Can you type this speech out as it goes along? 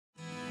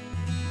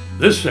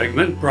This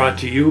segment brought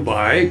to you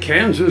by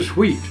Kansas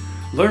Wheat.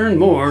 Learn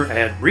more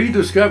at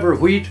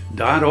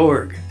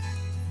rediscoverwheat.org.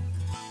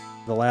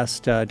 The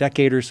last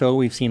decade or so,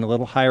 we've seen a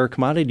little higher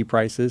commodity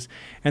prices,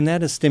 and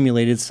that has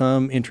stimulated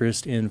some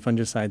interest in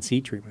fungicide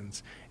seed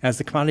treatments. As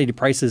the commodity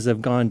prices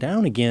have gone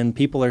down again,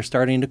 people are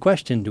starting to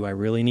question, do I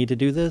really need to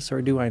do this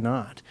or do I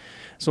not?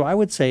 So I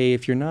would say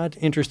if you're not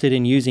interested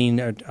in using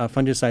a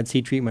fungicide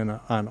seed treatment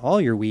on all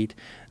your wheat,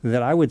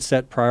 that I would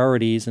set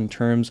priorities in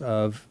terms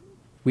of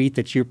wheat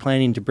that you're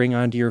planning to bring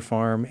onto your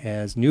farm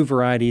as new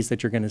varieties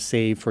that you're going to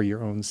save for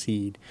your own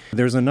seed.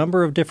 There's a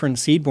number of different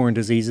seed-borne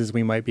diseases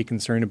we might be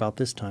concerned about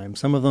this time.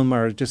 Some of them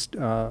are just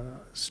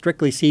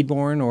strictly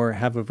seed-borne or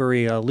have a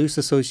very loose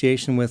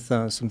association with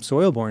some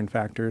soil-borne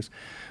factors.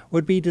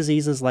 Would be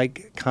diseases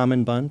like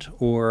Common Bunt,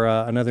 or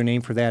another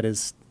name for that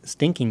is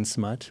Stinking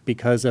Smut,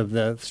 because of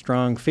the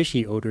strong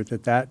fishy odor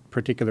that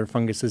particular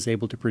fungus is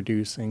able to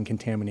produce in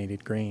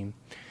contaminated grain.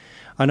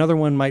 Another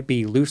one might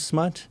be Loose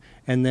Smut,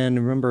 and then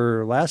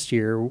remember last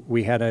year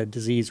we had a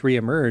disease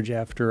reemerge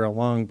after a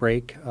long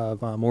break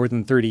of more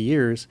than 30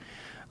 years,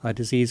 a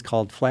disease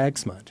called Flag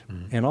Smut.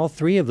 And all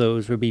three of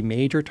those would be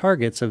major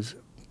targets of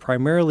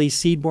primarily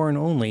seed-borne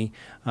only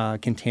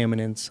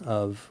contaminants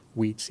of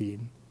wheat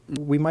seed.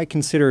 We might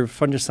consider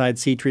fungicide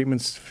seed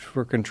treatments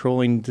for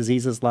controlling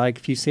diseases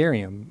like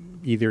Fusarium.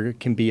 Either it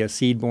can be a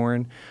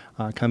seed-borne,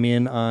 come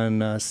in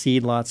on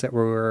seed lots that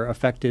were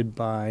affected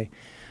by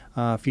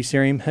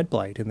Fusarium Head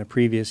Blight in the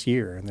previous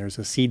year, and there's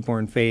a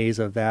seed-borne phase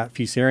of that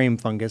Fusarium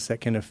fungus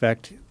that can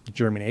affect the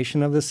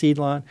germination of the seed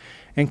lot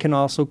and can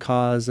also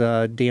cause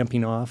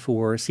damping off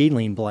or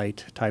seedling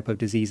blight type of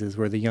diseases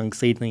where the young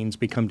seedlings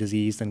become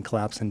diseased and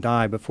collapse and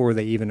die before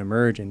they even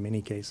emerge in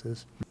many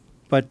cases.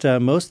 But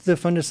most of the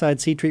fungicide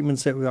seed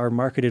treatments that are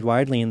marketed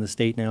widely in the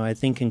state now, I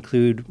think,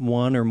 include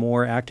one or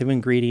more active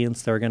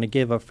ingredients that are going to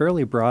give a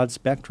fairly broad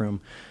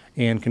spectrum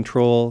and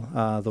control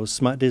those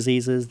smut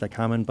diseases, the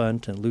Common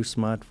Bunt and Loose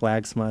Smut,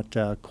 Flag Smut,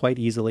 quite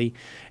easily.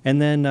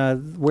 And then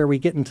where we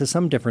get into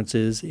some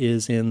differences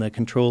is in the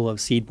control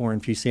of seed-borne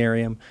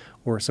Fusarium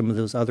or some of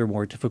those other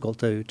more difficult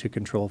to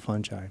control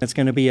fungi. It's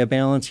going to be a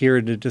balance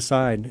here to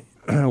decide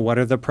what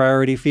are the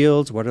priority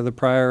fields, what are the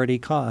priority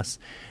costs.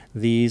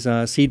 These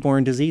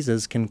seed-borne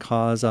diseases can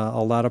cause a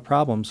lot of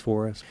problems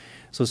for us.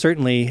 So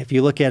certainly, if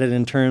you look at it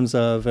in terms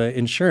of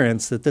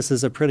insurance, that this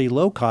is a pretty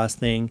low-cost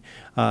thing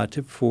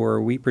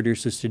for wheat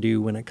producers to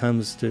do when it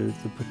comes to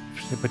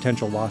the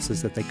potential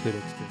losses that they could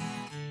experience.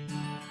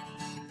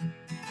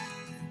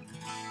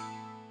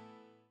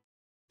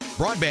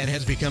 Broadband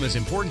has become as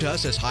important to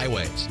us as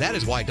highways. That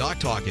is why Doc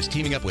Talk is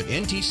teaming up with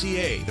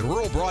NTCA, the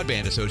Rural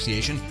Broadband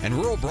Association, and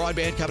rural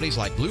broadband companies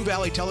like Blue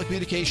Valley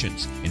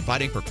Telecommunications in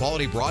fighting for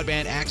quality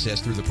broadband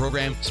access through the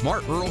program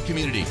Smart Rural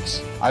Communities.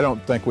 I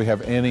don't think we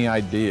have any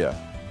idea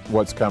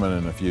what's coming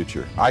in the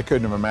future. I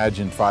couldn't have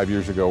imagined 5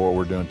 years ago what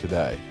we're doing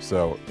today.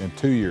 So in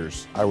 2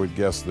 years, I would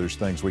guess there's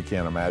things we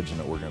can't imagine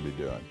that we're going to be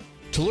doing.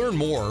 To learn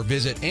more,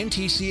 visit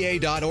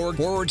ntca.org/smart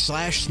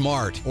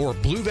or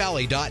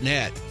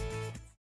bluevalley.net.